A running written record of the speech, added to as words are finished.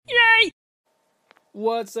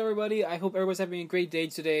What's up, everybody? I hope everyone's having a great day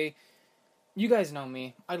today. You guys know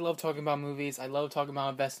me. I love talking about movies. I love talking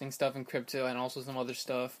about investing stuff in crypto and also some other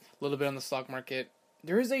stuff. A little bit on the stock market.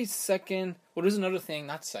 There's another thing.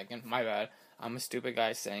 Not second, my bad. I'm a stupid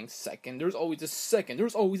guy saying second. There's always a second.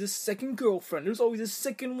 There's always a second girlfriend. There's always a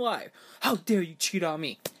second wife. How dare you cheat on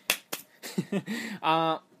me?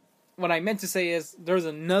 What I meant to say is there's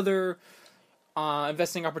another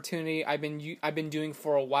investing opportunity I've been doing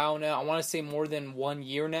for a while now. I want to say more than 1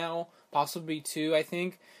 year now, possibly two, I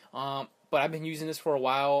think. But I've been using this for a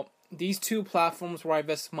while. These two platforms where I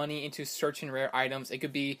invest money into certain rare items. It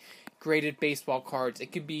could be graded baseball cards.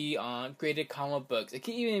 It could be graded comic books. It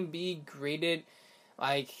could even be graded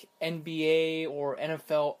like NBA or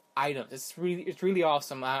NFL items. It's really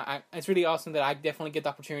awesome. It's really awesome that I definitely get the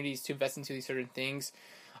opportunities to invest into these certain things.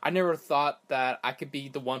 I never thought that I could be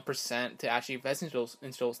the 1% to actually invest into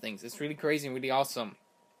those things. It's really crazy and really awesome.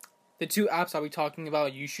 The two apps I'll be talking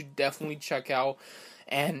about, you should definitely check out.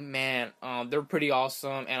 And man, they're pretty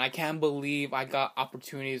awesome. And I can't believe I got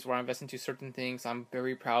opportunities where I invest into certain things. I'm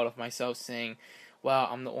very proud of myself saying, wow,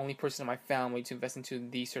 I'm the only person in my family to invest into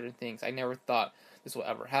these certain things. I never thought this will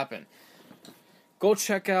ever happen. Go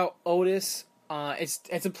check out Otis.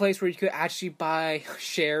 It's a place where you could actually buy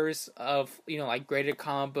shares of, like graded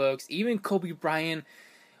comic books, even Kobe Bryant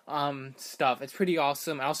stuff. It's pretty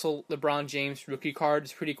awesome. And also LeBron James rookie card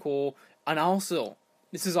is pretty cool. And also,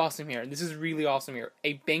 this is awesome here. This is really awesome here.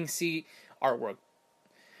 A Banksy artwork.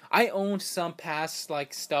 I owned some past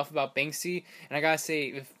stuff about Banksy, and I gotta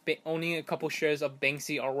say, if owning a couple shares of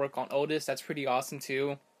Banksy artwork on Otis, that's pretty awesome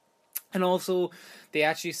too. And also, they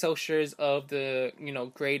actually sell shares of the,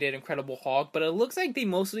 graded Incredible Hulk. But it looks like they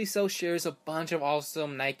mostly sell shares of a bunch of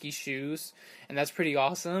awesome Nike shoes. And that's pretty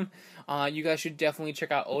awesome. You guys should definitely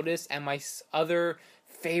check out Otis. And my other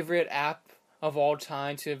favorite app of all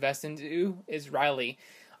time to invest into is Riley.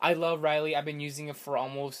 I love Riley. I've been using it for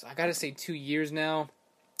almost, I gotta say, 2 years now.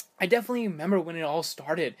 I definitely remember when it all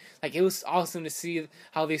started. It was awesome to see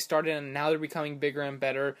how they started, and now they're becoming bigger and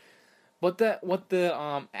better. What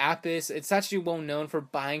the app is, it's actually well known for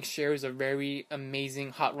buying shares of very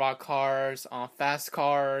amazing hot rod cars, fast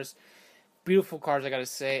cars, beautiful cars, I gotta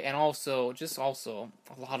say, and also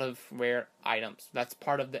a lot of rare items. That's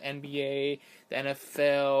part of the NBA, the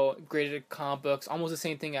NFL, graded comic books, almost the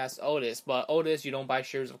same thing as Otis. But Otis, you don't buy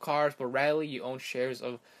shares of cars, but Riley, you own shares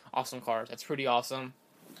of awesome cars. That's pretty awesome.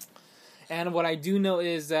 And what I do know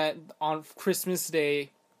is that on Christmas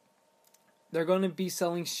Day, they're going to be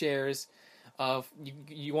selling shares of,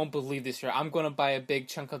 you won't believe this year. I'm going to buy a big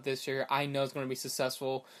chunk of this year. I know it's going to be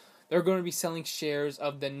successful. They're going to be selling shares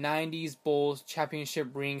of the 90s Bulls Championship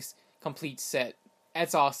Rings complete set.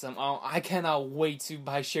 That's awesome. I cannot wait to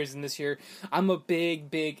buy shares in this year. I'm a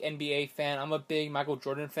big NBA fan. I'm a big Michael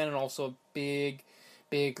Jordan fan, and also a big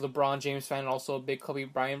LeBron James fan, and also a big Kobe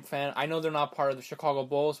Bryant fan. I know they're not part of the Chicago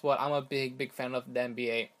Bulls, but I'm a big fan of the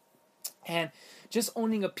NBA. And just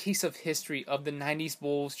owning a piece of history of the 90s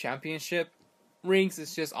Bulls championship rings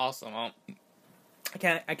is just awesome. I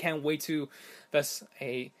can't wait to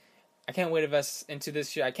invest into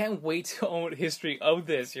this year. I can't wait to own history of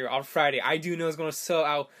this here on Friday. I do know it's going to sell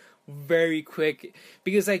out very quick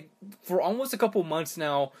because for almost a couple months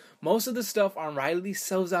now, most of the stuff on Riley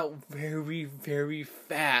sells out very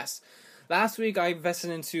fast. Last week I invested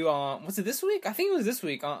into was it this week? I think it was this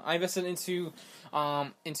week. I invested into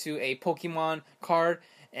a Pokemon card,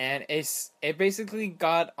 and it basically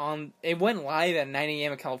got on. It went live at 9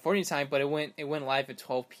 a.m. at California time, but it went live at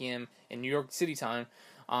 12 p.m. in New York City time.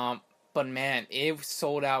 But man, it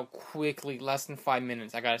sold out quickly, less than 5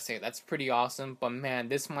 minutes. I gotta say, that's pretty awesome. But man,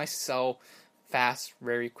 this might sell fast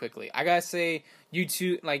very quickly. I gotta say,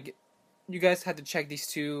 you guys had to check these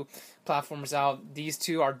two platforms out. These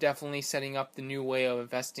two are definitely setting up the new way of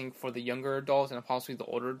investing for the younger adults and possibly the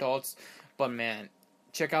older adults. But man,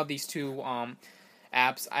 check out these two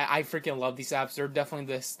apps. I freaking love these apps. They're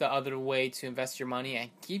definitely the other way to invest your money and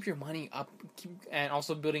keep your money up, and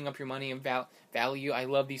also building up your money and value. I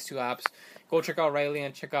love these two apps. Go check out Riley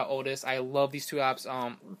and check out Otis. I love these two apps.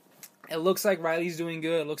 It looks like Riley's doing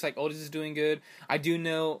good. It looks like Otis is doing good. I do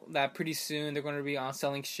know that pretty soon they're going to be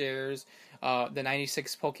selling shares. The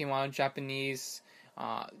 96 Pokemon Japanese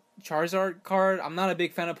Charizard card. I'm not a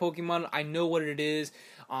big fan of Pokemon. I know what it is.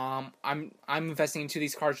 I'm investing into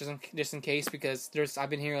these cards just in case, because I've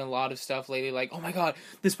been hearing a lot of stuff lately like, oh my god,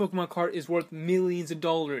 this Pokemon card is worth millions of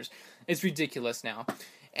dollars. It's ridiculous now.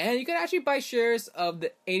 And you can actually buy shares of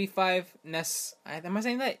the 85 NES. Am I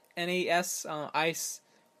saying that? NAS Ice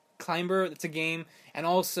Climber. That's a game. And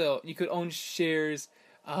also, you could own shares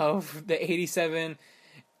of the 87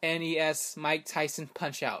 NES Mike Tyson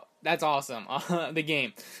Punch Out. That's awesome. The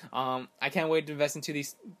game. I can't wait to invest into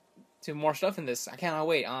these to more stuff in this. I cannot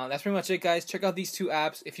wait. That's pretty much it, guys. Check out these two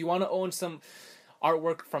apps. If you want to own some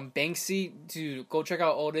artwork from Banksy, dude, go check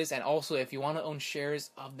out Otis. And also, if you want to own shares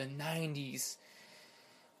of the 90s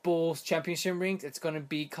Bulls championship rings, it's going to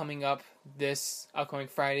be coming up this upcoming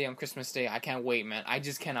Friday on Christmas Day. I can't wait, man. I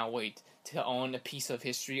just cannot wait to own a piece of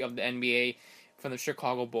history of the NBA from the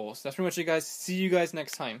Chicago Bulls. That's pretty much it, guys. See you guys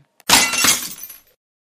next time.